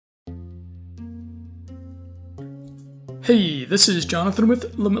Hey, this is Jonathan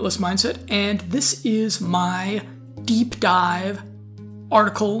with Limitless Mindset, and this is my deep dive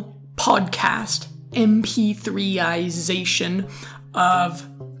article, podcast, MP3ization of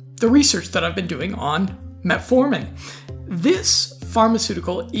the research that I've been doing on metformin. This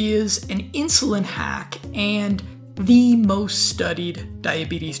pharmaceutical is an insulin hack and the most studied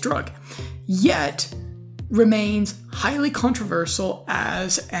diabetes drug, yet remains highly controversial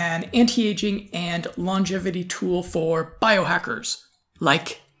as an anti-aging and longevity tool for biohackers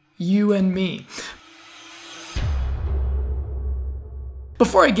like you and me.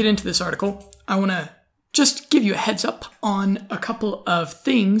 Before I get into this article, I want to just give you a heads up on a couple of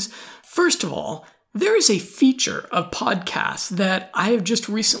things. First of all, there is a feature of podcasts that I have just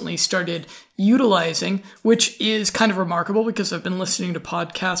recently started utilizing, which is kind of remarkable because I've been listening to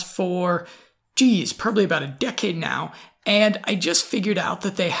podcasts for probably about a decade now, and I just figured out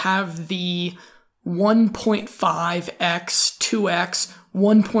that they have the 1.5x, 2x,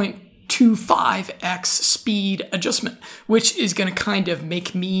 1.25x speed adjustment, which is going to kind of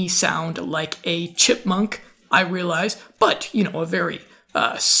make me sound like a chipmunk, I realize, but, a very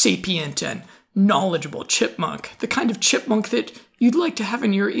sapient and knowledgeable chipmunk, the kind of chipmunk that you'd like to have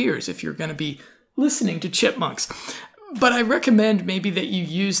in your ears if you're going to be listening to chipmunks. But I recommend maybe that you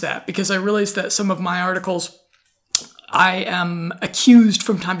use that because I realize that some of my articles, I am accused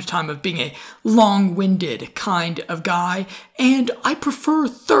from time to time of being a long-winded kind of guy, and I prefer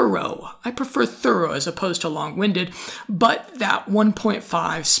thorough. As opposed to long-winded, but that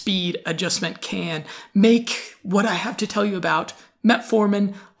 1.5 speed adjustment can make what I have to tell you about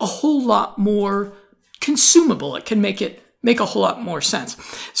metformin a whole lot more consumable. It can make a whole lot more sense.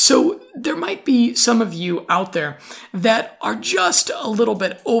 So there might be some of you out there that are just a little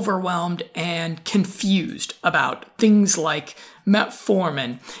bit overwhelmed and confused about things like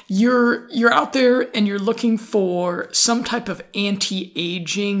metformin. You're out there and you're looking for some type of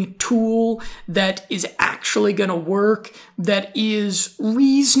anti-aging tool that is actually going to work, that is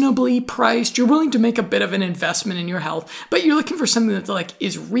reasonably priced. You're willing to make a bit of an investment in your health, but you're looking for something that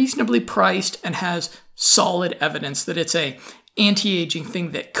is reasonably priced and has solid evidence that it's a anti-aging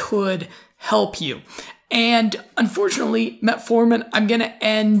thing that could help you. And unfortunately, metformin, I'm going to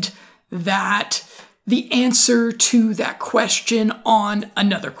end the answer to that question on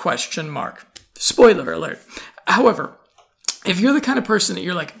another question mark. Spoiler alert. However, if you're the kind of person that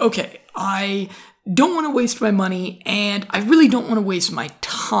you're like, okay, I don't want to waste my money and I really don't want to waste my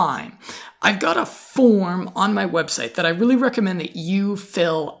time, I've got a form on my website that I really recommend that you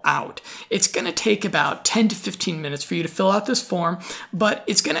fill out. It's going to take about 10 to 15 minutes for you to fill out this form, but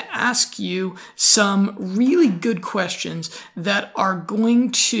it's going to ask you some really good questions that are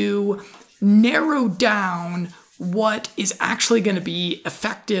going to narrow down what is actually going to be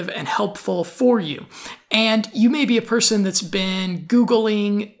effective and helpful for you. And you may be a person that's been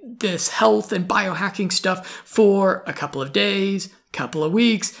Googling this health and biohacking stuff for a couple of days, couple of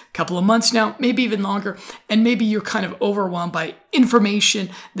weeks, couple of months now, maybe even longer, and maybe you're kind of overwhelmed by information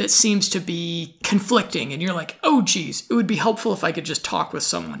that seems to be conflicting, and you're like, oh geez, it would be helpful if I could just talk with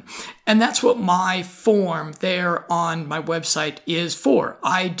someone. And that's what my form there on my website is for.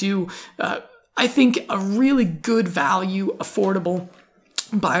 I do, I think, a really good value, affordable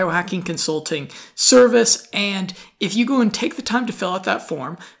biohacking consulting service. And if you go and take the time to fill out that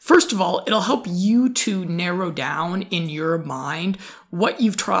form, first of all, it'll help you to narrow down in your mind what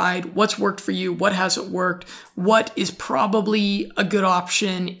you've tried, what's worked for you, what hasn't worked, what is probably a good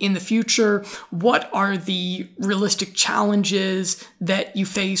option in the future, what are the realistic challenges that you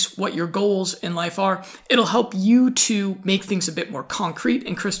face, what your goals in life are. It'll help you to make things a bit more concrete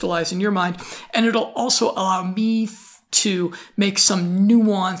and crystallize in your mind. And it'll also allow me to make some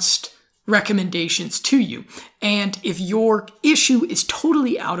nuanced recommendations to you. And if your issue is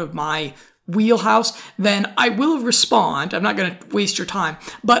totally out of my wheelhouse, then I will respond. I'm not going to waste your time,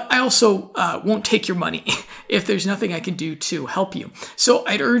 but I also won't take your money if there's nothing I can do to help you. So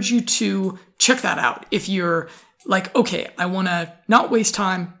I'd urge you to check that out. If you're like, okay, I want to not waste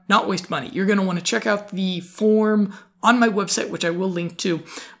time, not waste money, you're going to want to check out the form on my website, which I will link to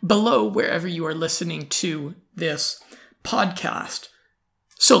below wherever you are listening to this podcast.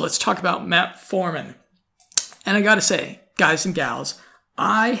 So let's talk about metformin. And I gotta say, guys and gals,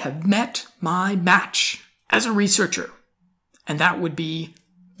 I have met my match as a researcher, and that would be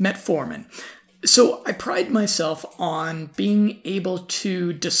metformin. So I pride myself on being able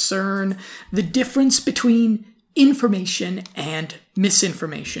to discern the difference between information and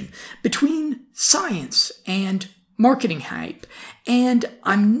misinformation, between science and marketing hype, and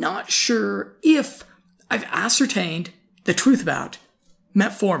I'm not sure if I've ascertained the truth about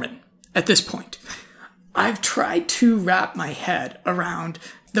metformin at this point. I've tried to wrap my head around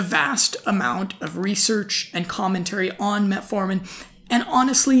the vast amount of research and commentary on metformin, and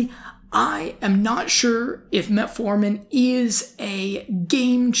honestly, I am not sure if metformin is a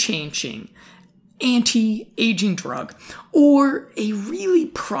game-changing anti-aging drug or a really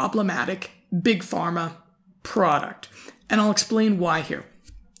problematic big pharma product. And I'll explain why here.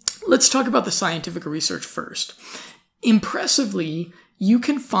 Let's talk about the scientific research first. Impressively, you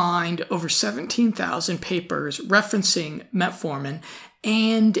can find over 17,000 papers referencing metformin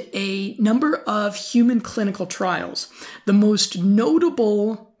and a number of human clinical trials. The most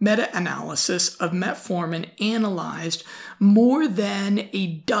notable meta-analysis of metformin analyzed more than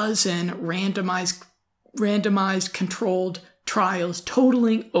a dozen randomized controlled trials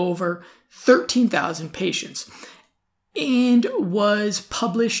totaling over 13,000 patients, and was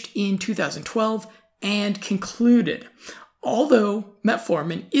published in 2012 and concluded, although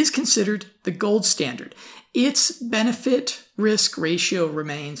metformin is considered the gold standard, its benefit-risk ratio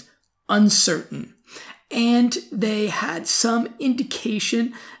remains uncertain. And they had some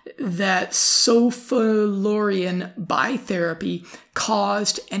indication that sulfonylurea bitherapy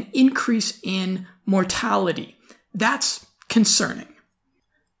caused an increase in mortality. That's concerning.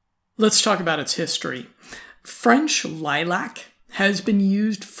 Let's talk about its history. French lilac has been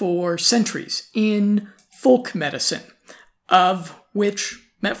used for centuries in folk medicine, of which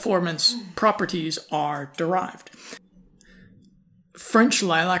metformin's properties are derived. French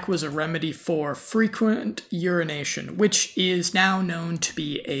lilac was a remedy for frequent urination, which is now known to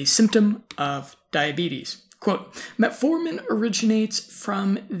be a symptom of diabetes. Quote, metformin originates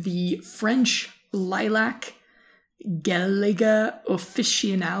from the French lilac Galeaga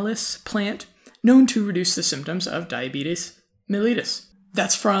officinalis plant, known to reduce the symptoms of diabetes mellitus.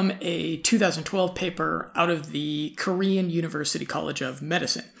 That's from a 2012 paper out of the Korean University College of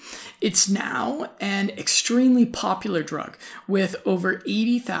Medicine. It's now an extremely popular drug with over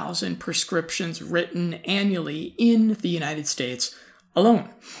 80,000 prescriptions written annually in the United States alone.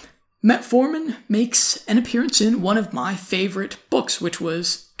 Metformin makes an appearance in one of my favorite books, which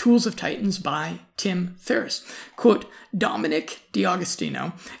was Tools of Titans by Tim Ferriss. Quote, Dominic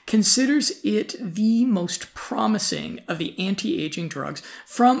D'Agostino considers it the most promising of the anti-aging drugs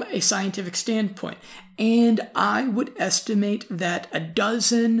from a scientific standpoint, and I would estimate that a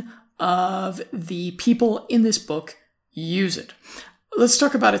dozen of the people in this book use it. Let's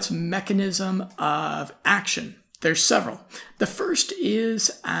talk about its mechanism of action. There's several. The first is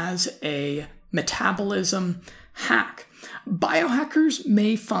as a metabolism hack. Biohackers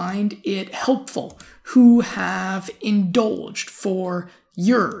may find it helpful who have indulged for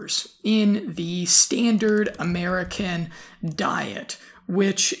years in the standard American diet,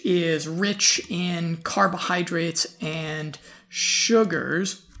 which is rich in carbohydrates and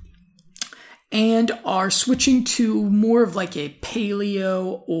sugars, and are switching to more of like a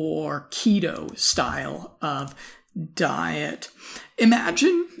paleo or keto style of diet.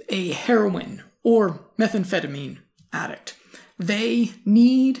 Imagine a heroin or methamphetamine addict. They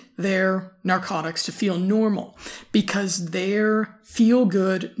need their narcotics to feel normal because their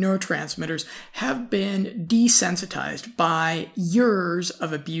feel-good neurotransmitters have been desensitized by years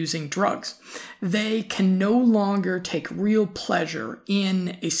of abusing drugs. They can no longer take real pleasure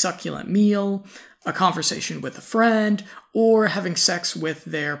in a succulent meal, a conversation with a friend, or having sex with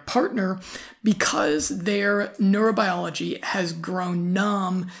their partner because their neurobiology has grown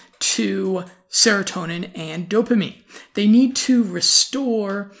numb to serotonin and dopamine. They need to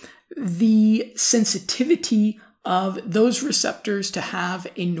restore the sensitivity of those receptors to have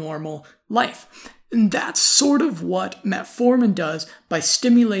a normal life. And that's sort of what metformin does by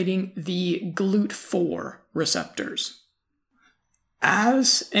stimulating the GLUT4 receptors.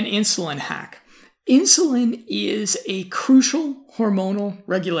 As an insulin hack, insulin is a crucial hormonal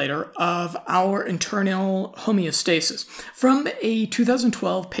regulator of our internal homeostasis. From a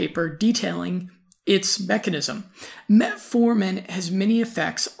 2012 paper detailing its mechanism, metformin has many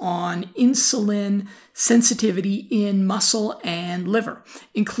effects on insulin sensitivity in muscle and liver,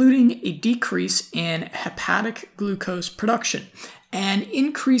 including a decrease in hepatic glucose production, an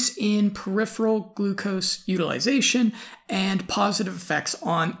increase in peripheral glucose utilization, and positive effects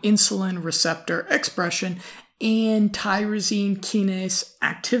on insulin receptor expression and tyrosine kinase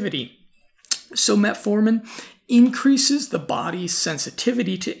activity. So metformin increases the body's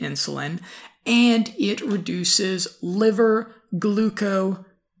sensitivity to insulin, and it reduces liver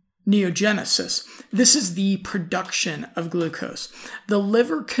gluconeogenesis. This is the production of glucose. The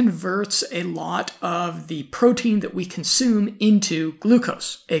liver converts a lot of the protein that we consume into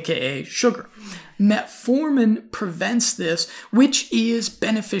glucose, aka sugar. Metformin prevents this, which is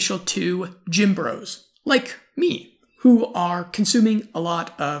beneficial to gym bros like me, who are consuming a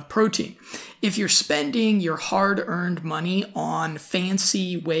lot of protein. If you're spending your hard-earned money on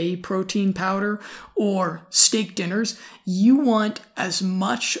fancy whey protein powder or steak dinners, you want as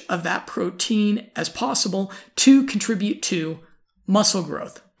much of that protein as possible to contribute to muscle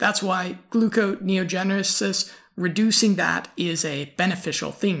growth. That's why gluconeogenesis, reducing that, is a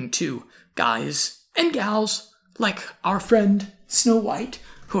beneficial thing to guys and gals like our friend Snow White,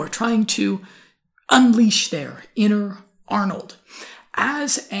 who are trying to unleash their inner Arnold.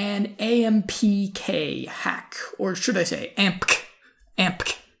 As an AMPK hack, or should I say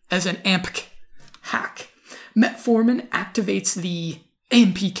AMPK, as an AMPK hack, metformin activates the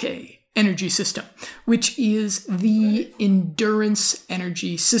AMPK energy system, which is the endurance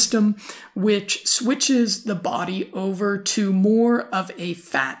energy system, which switches the body over to more of a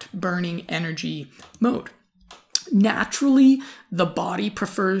fat-burning energy mode. Naturally, the body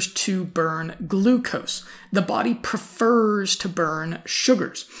prefers to burn glucose. The body prefers to burn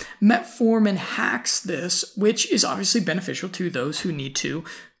sugars. Metformin hacks this, which is obviously beneficial to those who need to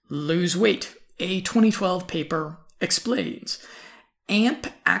lose weight. A 2012 paper explains.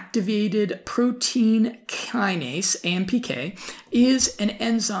 AMP-activated protein kinase, AMPK, is an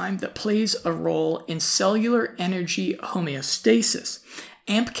enzyme that plays a role in cellular energy homeostasis.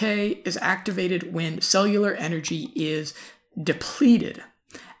 AMPK is activated when cellular energy is depleted.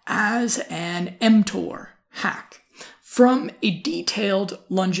 As an mTOR hack, from a detailed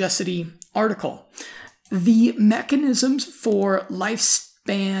Longecity article, the mechanisms for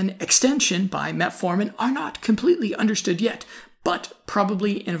lifespan extension by metformin are not completely understood yet, but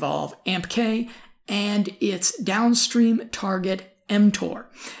probably involve AMPK and its downstream target mTOR.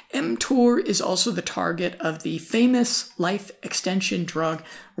 mTOR is also the target of the famous life extension drug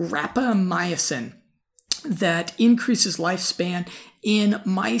rapamycin that increases lifespan in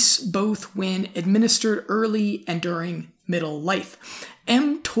mice both when administered early and during middle life.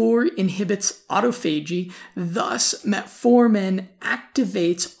 mTOR inhibits autophagy, thus metformin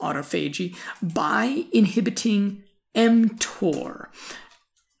activates autophagy by inhibiting mTOR.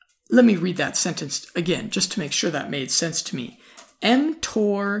 Let me read that sentence again, just to make sure that made sense to me.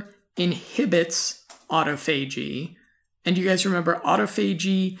 mTOR inhibits autophagy. And you guys remember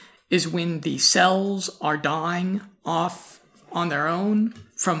autophagy is when the cells are dying off on their own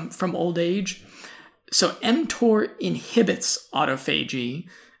from old age. So mTOR inhibits autophagy.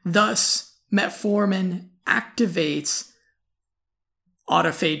 Thus, metformin activates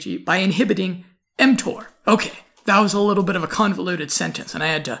autophagy by inhibiting mTOR. Okay. That was a little bit of a convoluted sentence, and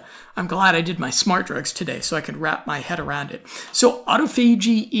I'm glad I did my smart drugs today so I could wrap my head around it. So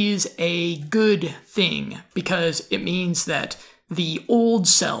autophagy is a good thing because it means that the old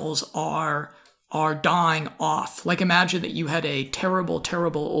cells are dying off. Like imagine that you had a terrible,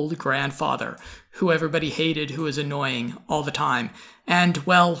 terrible old grandfather who everybody hated, who was annoying all the time. And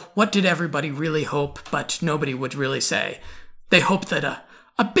well, what did everybody really hope, but nobody would really say? They hoped that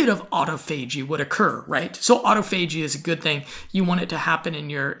a bit of autophagy would occur, right? So autophagy is a good thing. You want it to happen in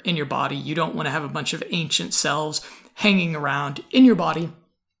your body. You don't want to have a bunch of ancient cells hanging around in your body.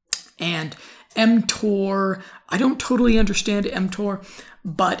 And mTOR, I don't totally understand mTOR,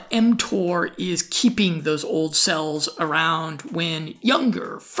 but mTOR is keeping those old cells around when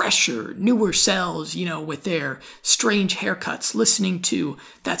younger, fresher, newer cells, with their strange haircuts, listening to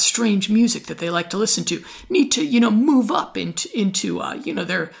that strange music that they like to listen to, need to, move up into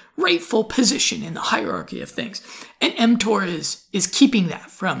their rightful position in the hierarchy of things. And mTOR is keeping that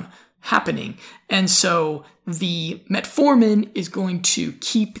from happening. And so the metformin is going to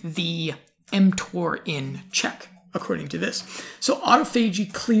keep the mTOR in check, according to this. So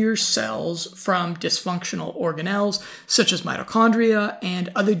autophagy clears cells from dysfunctional organelles, such as mitochondria and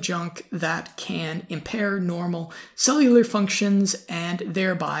other junk that can impair normal cellular functions and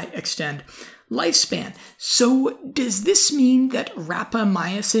thereby extend lifespan. So does this mean that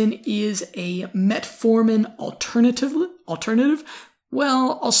rapamycin is a metformin alternative?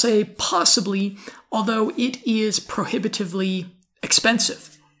 Well, I'll say possibly, although it is prohibitively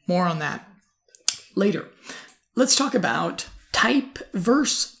expensive. More on that later. Let's talk about type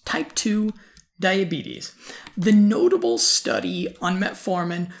 2 diabetes. The notable study on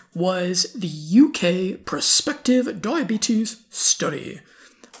metformin was the UK Prospective Diabetes Study.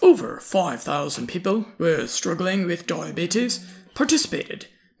 Over 5,000 people who were struggling with diabetes participated,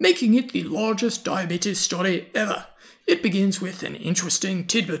 making it the largest diabetes study ever. It begins with an interesting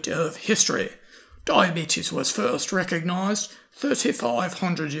tidbit of history. Diabetes was first recognized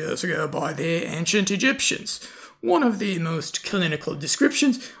 3,500 years ago by the ancient Egyptians. One of the most clinical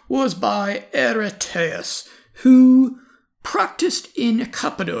descriptions was by Eratosthenes, who practiced in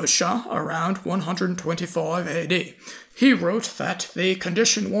Cappadocia around 125 AD. He wrote that the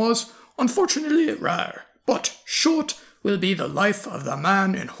condition was unfortunately rare, but short will be the life of the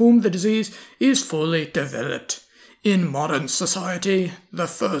man in whom the disease is fully developed. In modern society, the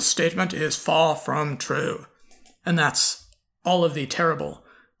first statement is far from true. And that's all of the terrible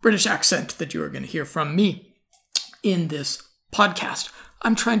British accent that you are going to hear from me in this podcast.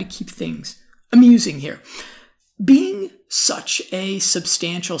 I'm trying to keep things amusing here. Being such a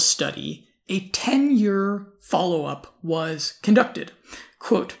substantial study, a 10-year follow-up was conducted.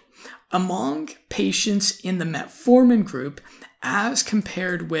 Quote, among patients in the metformin group, as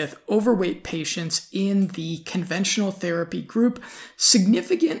compared with overweight patients in the conventional therapy group,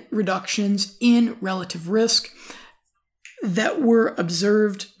 significant reductions in relative risk that were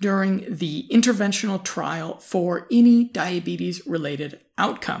observed during the interventional trial for any diabetes-related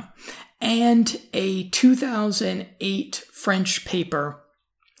outcome. And a 2008 French paper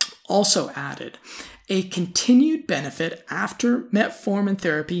also added, a continued benefit after metformin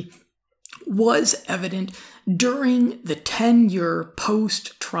therapy was evident during the 10-year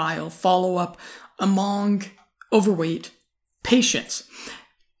post-trial follow-up among overweight patients.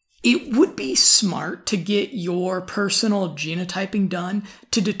 It would be smart to get your personal genotyping done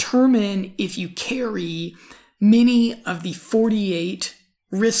to determine if you carry many of the 48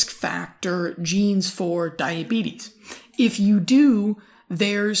 risk factor genes for diabetes. If you do,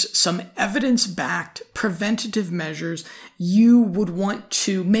 there's some evidence-backed preventative measures you would want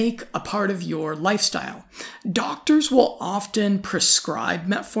to make a part of your lifestyle. Doctors will often prescribe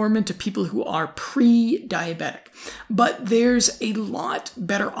metformin to people who are pre-diabetic, but there's a lot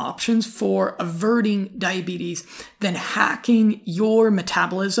better options for averting diabetes than hacking your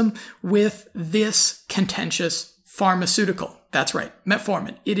metabolism with this contentious pharmaceutical. That's right,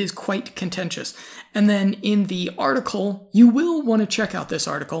 metformin. It is quite contentious. And then in the article, you will want to check out this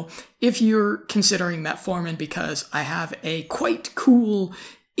article if you're considering metformin, because I have a quite cool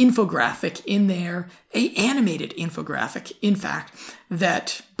infographic in there, an animated infographic, in fact,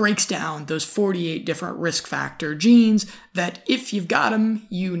 that breaks down those 48 different risk factor genes that if you've got them,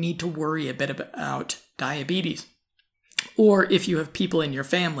 you need to worry a bit about diabetes. Or if you have people in your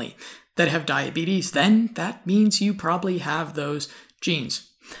family that have diabetes, then that means you probably have those genes.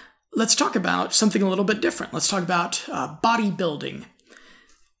 Let's talk about something a little bit different. Let's talk about bodybuilding.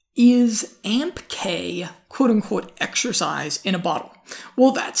 Is AMP-K, quote-unquote, exercise in a bottle?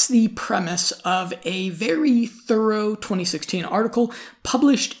 Well, that's the premise of a very thorough 2016 article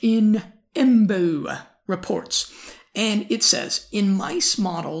published in Embo Reports. And it says, in mice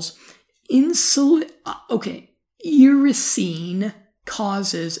models, uracil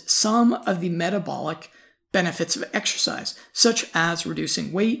causes some of the metabolic benefits of exercise, such as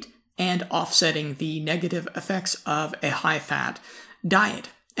reducing weight and offsetting the negative effects of a high-fat diet.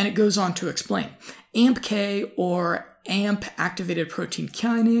 And it goes on to explain. AMP-K, or AMP activated protein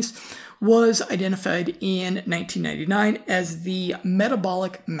kinase, was identified in 1999 as the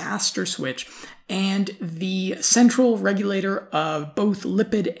metabolic master switch and the central regulator of both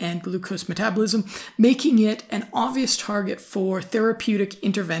lipid and glucose metabolism, making it an obvious target for therapeutic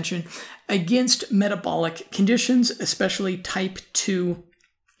intervention against metabolic conditions, especially type 2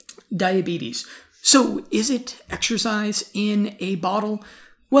 diabetes. So, is it exercise in a bottle?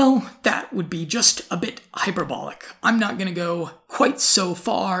 Well, that would be just a bit hyperbolic. I'm not going to go quite so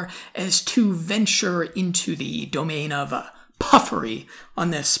far as to venture into the domain of puffery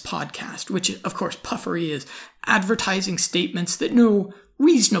on this podcast, which, of course, puffery is advertising statements that no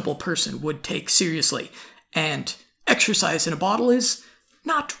reasonable person would take seriously. And exercise in a bottle is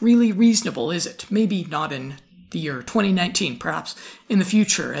not really reasonable, is it? Maybe not in the year 2019, perhaps in the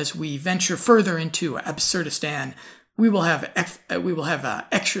future as we venture further into Absurdistan. We will have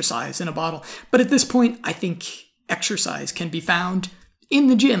exercise in a bottle. But at this point, I think exercise can be found in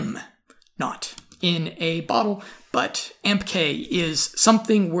the gym, not in a bottle. But AMP-K is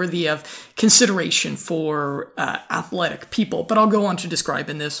something worthy of consideration for athletic people. But I'll go on to describe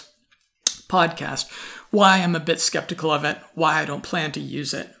in this podcast why I'm a bit skeptical of it, why I don't plan to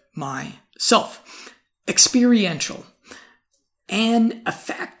use it myself. Experiential. An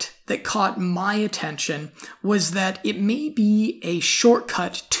effect that caught my attention was that it may be a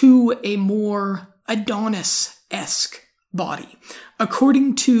shortcut to a more Adonis-esque body.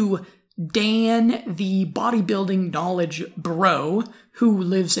 According to Dan, the bodybuilding knowledge bro, who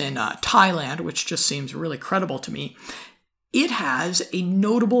lives in Thailand, which just seems really credible to me, it has a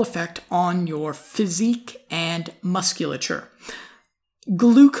notable effect on your physique and musculature.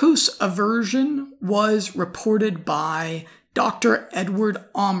 Glucose aversion was reported by Dr. Edward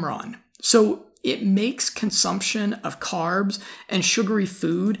Omron. So it makes consumption of carbs and sugary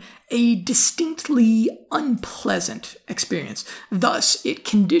food a distinctly unpleasant experience. Thus, it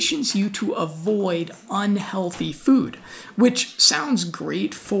conditions you to avoid unhealthy food, which sounds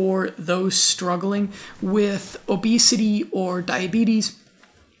great for those struggling with obesity or diabetes,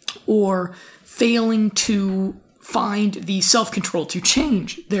 or failing to find the self-control to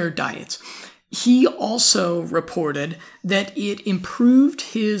change their diets. He also reported that it improved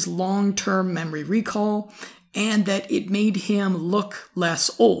his long-term memory recall and that it made him look less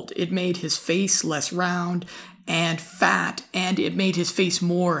old. It made his face less round and fat, and it made his face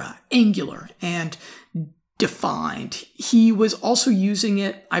more angular and defined. He was also using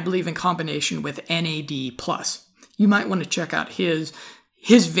it, I believe, in combination with NAD+. You might want to check out his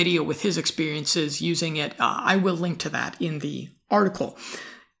video with his experiences using it. I will link to that in the article.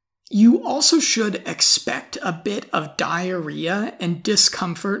 You also should expect a bit of diarrhea and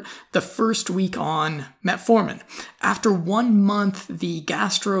discomfort the first week on metformin. After 1 month, the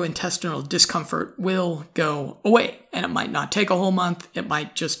gastrointestinal discomfort will go away. And it might not take a whole month, it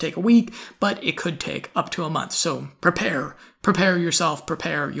might just take a week, but it could take up to a month. So prepare yourself,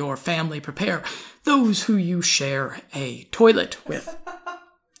 prepare your family, prepare those who you share a toilet with.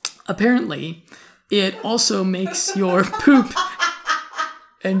 Apparently, it also makes your poop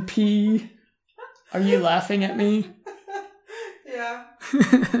and pee. Are you laughing at me? Yeah.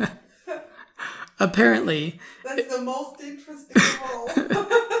 Apparently. That's the most interesting of all.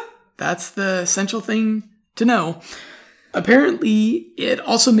 That's the essential thing to know. Apparently, it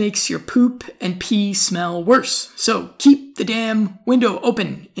also makes your poop and pee smell worse. So keep the damn window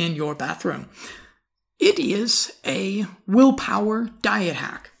open in your bathroom. It is a willpower diet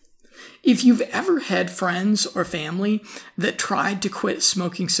hack. If you've ever had friends or family that tried to quit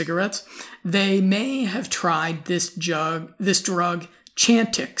smoking cigarettes, they may have tried this drug,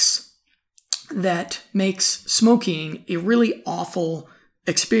 Chantix, that makes smoking a really awful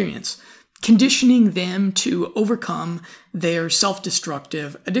experience, conditioning them to overcome their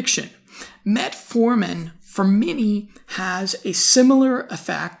self-destructive addiction. Metformin, for many, has a similar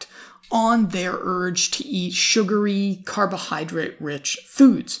effect on their urge to eat sugary, carbohydrate-rich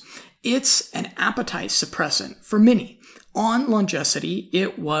foods. It's an appetite suppressant for many. On Longecity,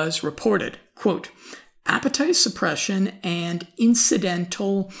 it was reported, quote, appetite suppression and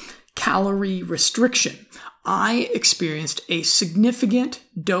incidental calorie restriction. I experienced a significant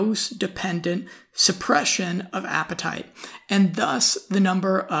dose-dependent suppression of appetite, and thus the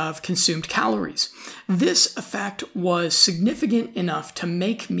number of consumed calories. This effect was significant enough to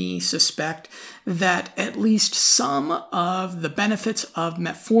make me suspect that at least some of the benefits of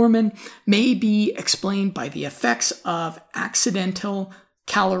metformin may be explained by the effects of accidental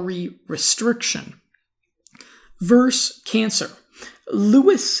calorie restriction. Verse cancer.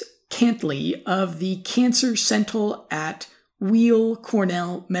 Lewis Cantley of the Cancer Center at Weill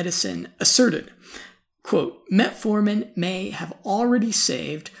Cornell Medicine asserted, quote, metformin may have already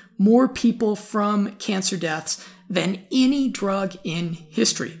saved more people from cancer deaths than any drug in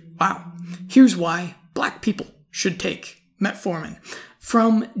history. Wow. Here's why Black people should take metformin.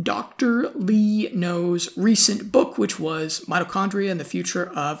 From Dr. Lee No's recent book, which was Mitochondria and the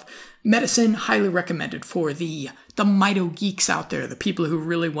Future of Medicine, highly recommended for the mito geeks out there, the people who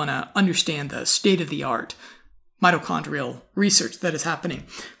really want to understand the state-of-the-art mitochondrial research that is happening.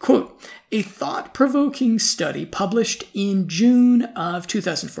 Quote, a thought-provoking study published in June of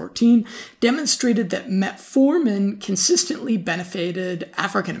 2014 demonstrated that metformin consistently benefited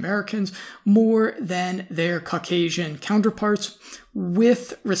African Americans more than their Caucasian counterparts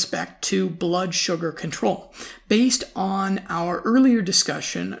with respect to blood sugar control. Based on our earlier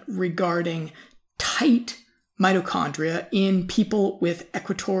discussion regarding tight mitochondria in people with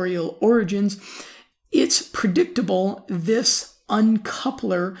equatorial origins, it's predictable this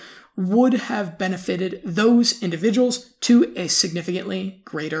uncoupler would have benefited those individuals to a significantly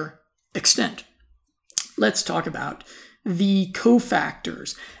greater extent. Let's talk about the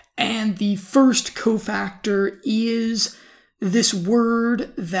cofactors. And the first cofactor is this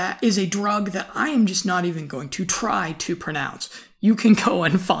word that is a drug that I am just not even going to try to pronounce. You can go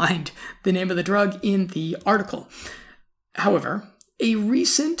and find the name of the drug in the article. However, a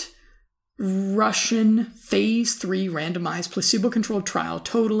recent Russian phase 3 randomized placebo-controlled trial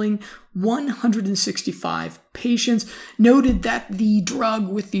totaling 165 patients noted that the drug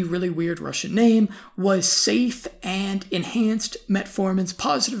with the really weird Russian name was safe and enhanced metformin's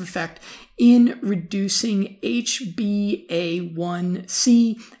positive effect in reducing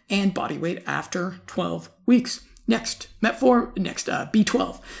HbA1c and body weight after 12 weeks. Next,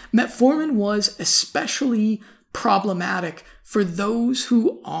 B12. Metformin was especially problematic for those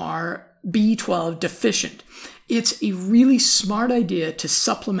who are B12 deficient. It's a really smart idea to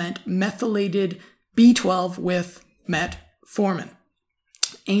supplement methylated B12 with metformin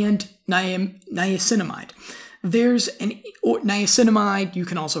and niacinamide. There's niacinamide, you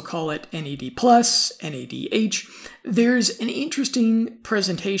can also call it NAD+, NADH. There's an interesting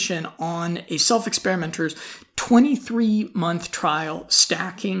presentation on a self-experimenter's 23-month trial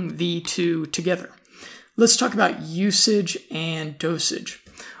stacking the two together. Let's talk about usage and dosage.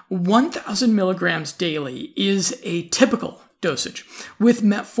 1,000 milligrams daily is a typical dosage. With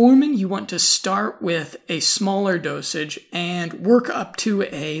metformin, you want to start with a smaller dosage and work up to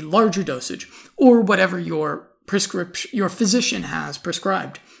a larger dosage, or whatever your physician has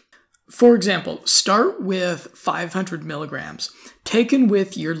prescribed. For example, start with 500 milligrams, taken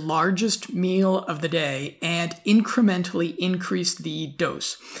with your largest meal of the day, and incrementally increase the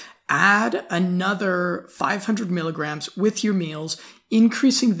dose. Add another 500 milligrams with your meals,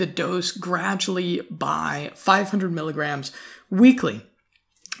 increasing the dose gradually by 500 milligrams weekly.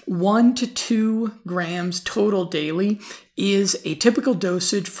 1 to 2 grams total daily is a typical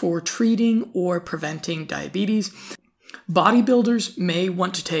dosage for treating or preventing diabetes. Bodybuilders may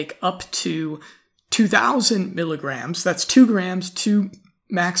want to take up to 2,000 milligrams. That's 2 grams to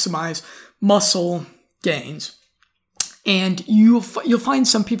maximize muscle gains. And you'll find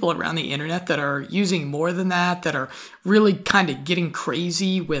some people around the internet that are using more than that are really kind of getting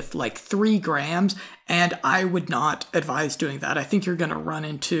crazy with like 3 grams. And I would not advise doing that. I think you're going to run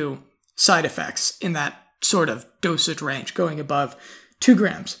into side effects in that sort of dosage range, going above 2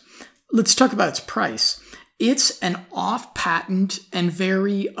 grams. Let's talk about its price. It's an off-patent and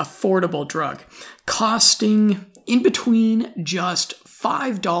very affordable drug, costing in between just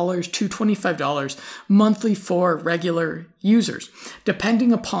 $5 to $25 monthly for regular users,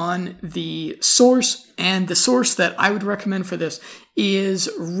 depending upon the source. And the source that I would recommend for this is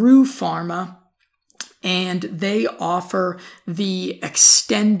Rue Pharma, and they offer the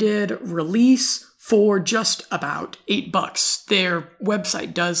extended release for just about $8. Their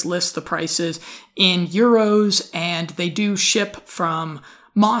website does list the prices in euros, and they do ship from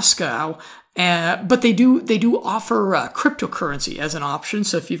Moscow. But they do offer cryptocurrency as an option.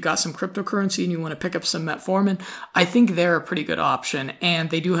 So if you've got some cryptocurrency and you want to pick up some metformin, I think they're a pretty good option. And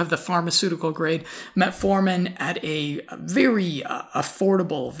they do have the pharmaceutical grade metformin at a very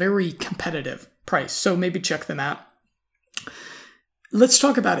affordable, very competitive price. So maybe check them out. Let's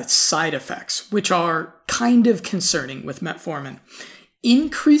talk about its side effects, which are kind of concerning with metformin.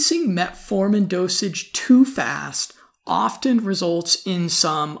 Increasing metformin dosage too fast often results in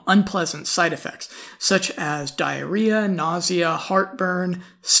some unpleasant side effects, such as diarrhea, nausea, heartburn,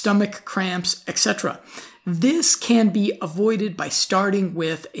 stomach cramps, etc. This can be avoided by starting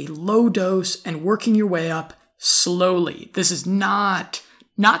with a low dose and working your way up slowly. This is not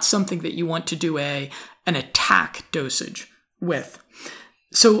something that you want to do an attack dosage with.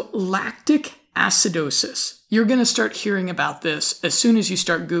 So lactic acidosis. You're going to start hearing about this as soon as you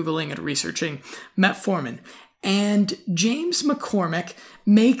start Googling and researching metformin. And James McCormick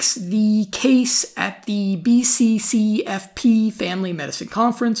makes the case at the BCCFP Family Medicine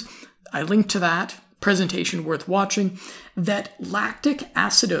Conference. I linked to that presentation, worth watching, that lactic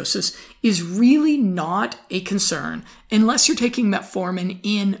acidosis is really not a concern unless you're taking metformin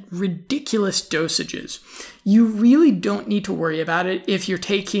in ridiculous dosages. You really don't need to worry about it if you're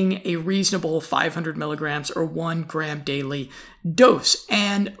taking a reasonable 500 milligrams or 1 gram daily dose.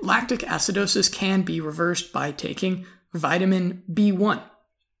 And lactic acidosis can be reversed by taking vitamin B1.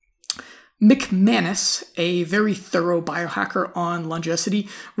 McManus, a very thorough biohacker on longevity,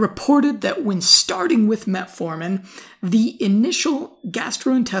 reported that when starting with metformin, the initial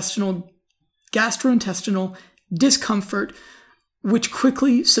gastrointestinal discomfort, which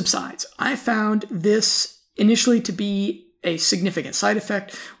quickly subsides. I found this initially to be a significant side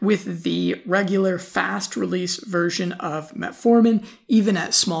effect with the regular fast-release version of metformin, even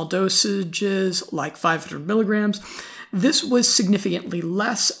at small dosages like 500 milligrams. This was significantly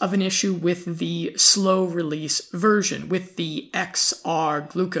less of an issue with the slow-release version, with the XR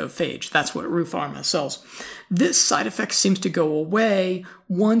glucophage. That's what Rue Pharma sells. This side effect seems to go away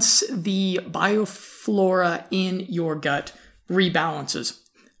once the bioflora in your gut rebalances.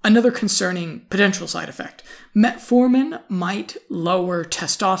 Another concerning potential side effect: metformin might lower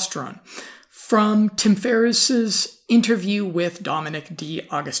testosterone. From Tim Ferriss's interview with Dominic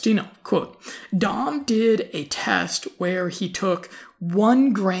D'Agostino, quote, Dom did a test where he took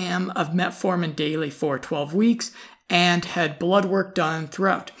 1 gram of metformin daily for 12 weeks and had blood work done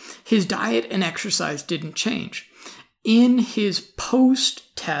throughout. His diet and exercise didn't change. In his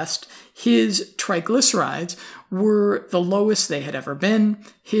post-test, his triglycerides were the lowest they had ever been.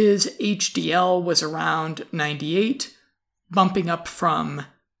 His HDL was around 98, bumping up from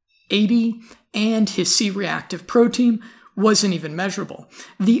 80, and his C-reactive protein wasn't even measurable.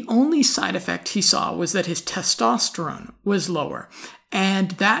 The only side effect he saw was that his testosterone was lower,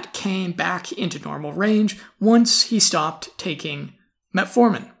 and that came back into normal range once he stopped taking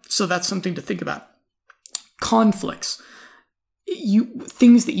metformin. So that's something to think about. Conflicts.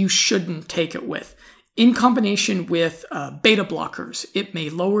 Things that you shouldn't take it with. In combination with beta blockers, it may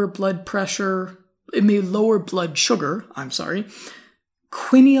lower blood pressure, it may lower blood sugar,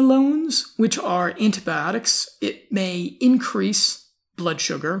 Quinolones, which are antibiotics, it may increase blood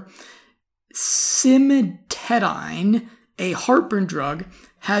sugar. Cimetidine, a heartburn drug,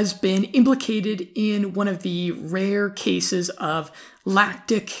 has been implicated in one of the rare cases of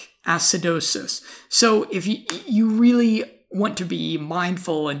lactic acidosis. So if you really want to be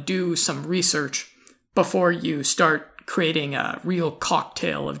mindful and do some research before you start creating a real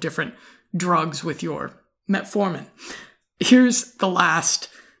cocktail of different drugs with your metformin. Here's the last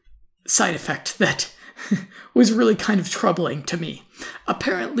side effect that was really kind of troubling to me.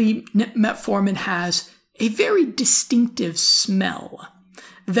 Apparently, metformin has a very distinctive smell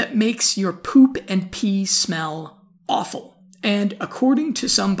that makes your poop and pee smell awful. And according to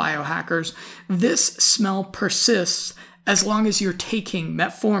some biohackers, this smell persists as long as you're taking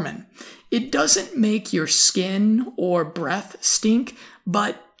metformin. It doesn't make your skin or breath stink,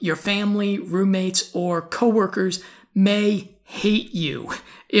 but your family, roommates, or coworkers may hate you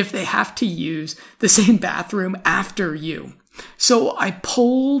if they have to use the same bathroom after you. So I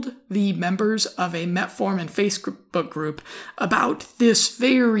polled the members of a metformin Facebook group about this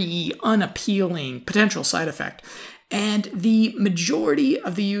very unappealing potential side effect. And the majority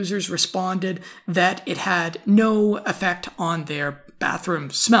of the users responded that it had no effect on their bathroom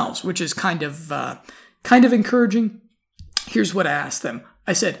smells, which is kind of encouraging. Here's what I asked them.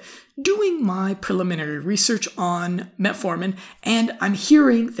 I said, doing my preliminary research on metformin, and I'm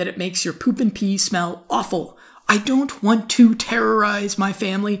hearing that it makes your poop and pee smell awful. I don't want to terrorize my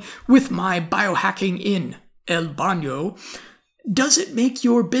family with my biohacking in El Baño. Does it make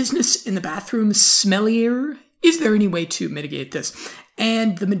your business in the bathroom smellier? Is there any way to mitigate this?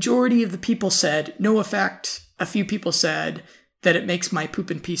 And the majority of the people said no effect. A few people said that it makes my poop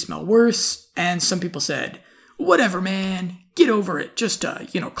and pee smell worse. And some people said, whatever, man, get over it. Just,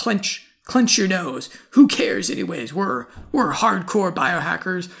 clench your nose. Who cares anyways? We're hardcore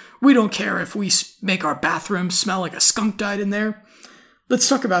biohackers. We don't care if we make our bathroom smell like a skunk died in there. Let's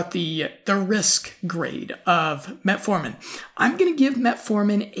talk about the risk grade of metformin. I'm going to give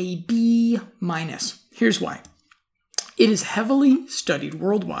metformin a B-. Here's why. It is heavily studied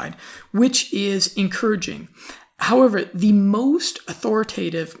worldwide, which is encouraging. However, the most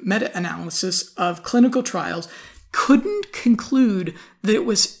authoritative meta-analysis of clinical trials couldn't conclude that it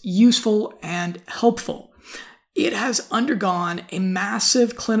was useful and helpful. It has undergone a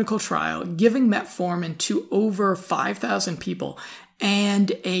massive clinical trial giving metformin to over 5,000 people,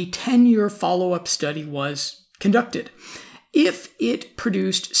 and a 10-year follow-up study was conducted. If it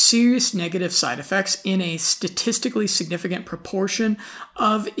produced serious negative side effects in a statistically significant proportion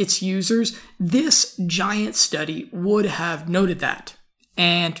of its users, this giant study would have noted that.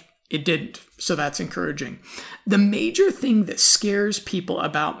 And it didn't, so that's encouraging. The major thing that scares people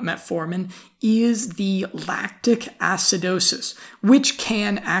about metformin is the lactic acidosis, which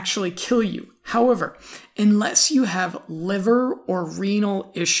can actually kill you. However, unless you have liver or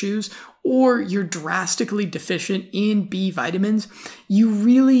renal issues, or you're drastically deficient in B vitamins, you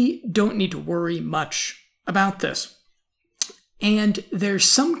really don't need to worry much about this. And there's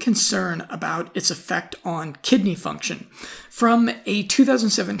some concern about its effect on kidney function. From a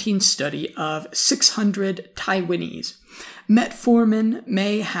 2017 study of 600 Taiwanese, metformin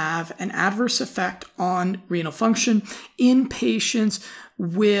may have an adverse effect on renal function in patients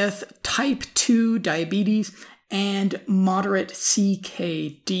with type 2 diabetes and moderate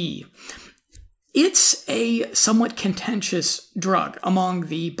CKD. It's a somewhat contentious drug among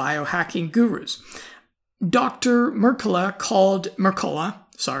the biohacking gurus. Dr. Mercola called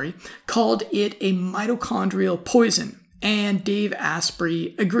it a mitochondrial poison, and Dave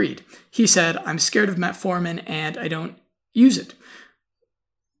Asprey agreed. He said, I'm scared of metformin and I don't use it.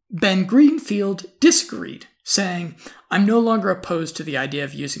 Ben Greenfield disagreed, saying, I'm no longer opposed to the idea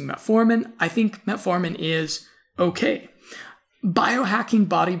of using metformin. I think metformin is okay. Biohacking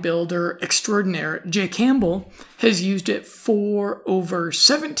bodybuilder extraordinaire Jay Campbell has used it for over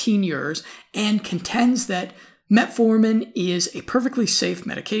 17 years and contends that metformin is a perfectly safe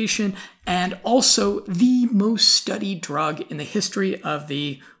medication and also the most studied drug in the history of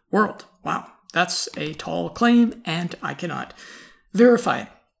the world. Wow, That's a tall claim, and I cannot verify it.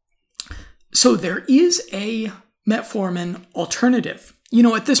 So there is a metformin alternative.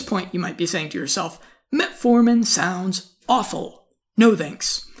 At this point, you might be saying to yourself, metformin sounds awful. No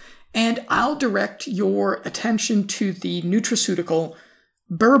thanks. And I'll direct your attention to the nutraceutical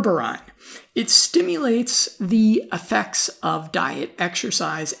berberine. It stimulates the effects of diet,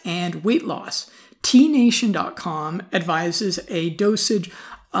 exercise, and weight loss. TNation.com advises a dosage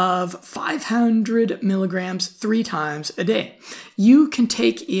of 500 milligrams 3 times a day. You can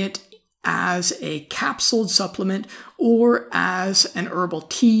take it as a capsuled supplement or as an herbal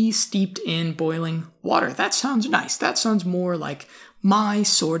tea steeped in boiling water. That sounds nice. That sounds more like my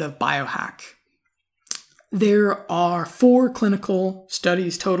sort of biohack. There are 4 clinical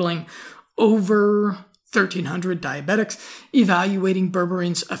studies totaling over 1,300 diabetics evaluating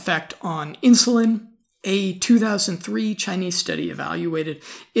berberine's effect on insulin. A 2003 Chinese study evaluated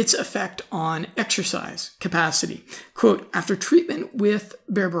its effect on exercise capacity. Quote, after treatment with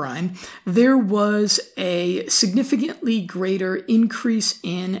berberine, there was a significantly greater increase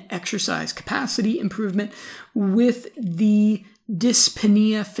in exercise capacity improvement with the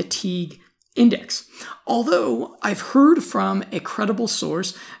dyspnea fatigue index. Although I've heard from a credible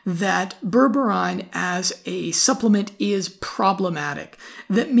source that berberine as a supplement is problematic,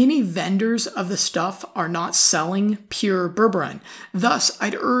 that many vendors of the stuff are not selling pure berberine. Thus,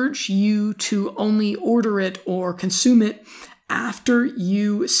 I'd urge you to only order it or consume it after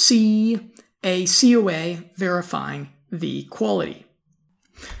you see a COA verifying the quality.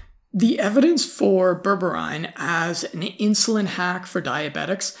 The evidence for berberine as an insulin hack for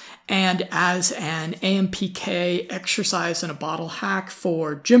diabetics and as an AMPK exercise in a bottle hack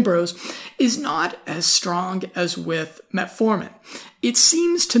for gym bros is not as strong as with metformin. It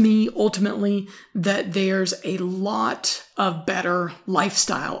seems to me ultimately that there's a lot of better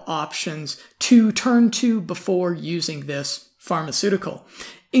lifestyle options to turn to before using this pharmaceutical.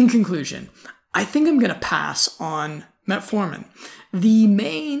 In conclusion, I think I'm going to pass on metformin. The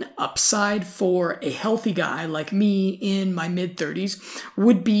main upside for a healthy guy like me in my mid-30s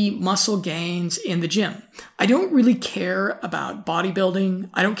would be muscle gains in the gym. I don't really care about bodybuilding.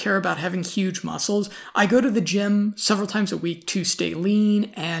 I don't care about having huge muscles. I go to the gym several times a week to stay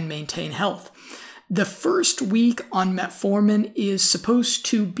lean and maintain health. The first week on metformin is supposed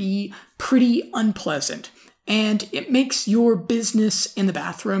to be pretty unpleasant, and it makes your business in the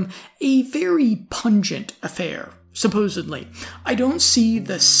bathroom a very pungent affair. Supposedly. I don't see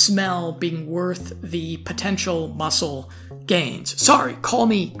the smell being worth the potential muscle gains. Sorry, call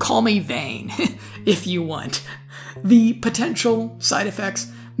me vain if you want. The potential side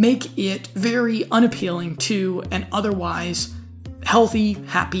effects make it very unappealing to an otherwise healthy,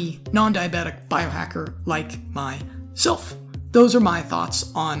 happy, non-diabetic biohacker like myself. Those are my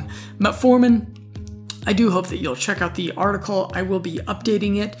thoughts on metformin. I do hope that you'll check out the article. I will be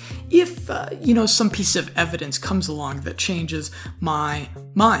updating it if, some piece of evidence comes along that changes my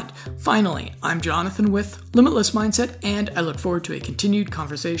mind. Finally, I'm Jonathan with Limitless Mindset, and I look forward to a continued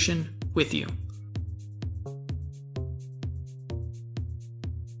conversation with you.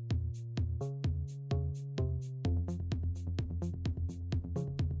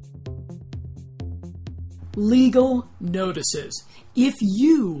 Legal notices. If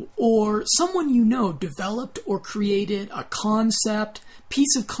you or someone you know developed or created a concept,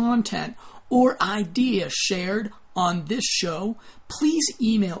 piece of content, or idea shared on this show, please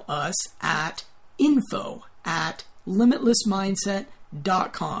email us at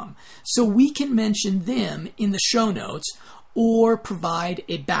info@limitlessmindset.com so we can mention them in the show notes or provide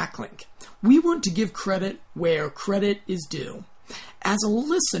a backlink. We want to give credit where credit is due. As a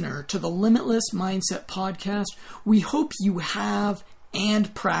listener to the Limitless Mindset podcast, we hope you have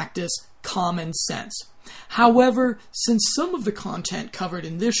and practice common sense. However, since some of the content covered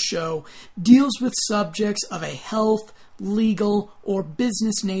in this show deals with subjects of a health, legal, or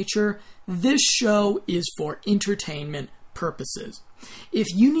business nature, this show is for entertainment purposes. If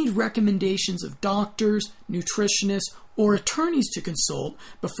you need recommendations of doctors, nutritionists, or attorneys to consult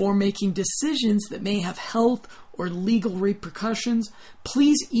before making decisions that may have health or legal repercussions,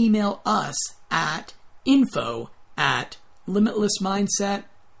 please email us at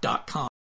info@limitlessmindset.com.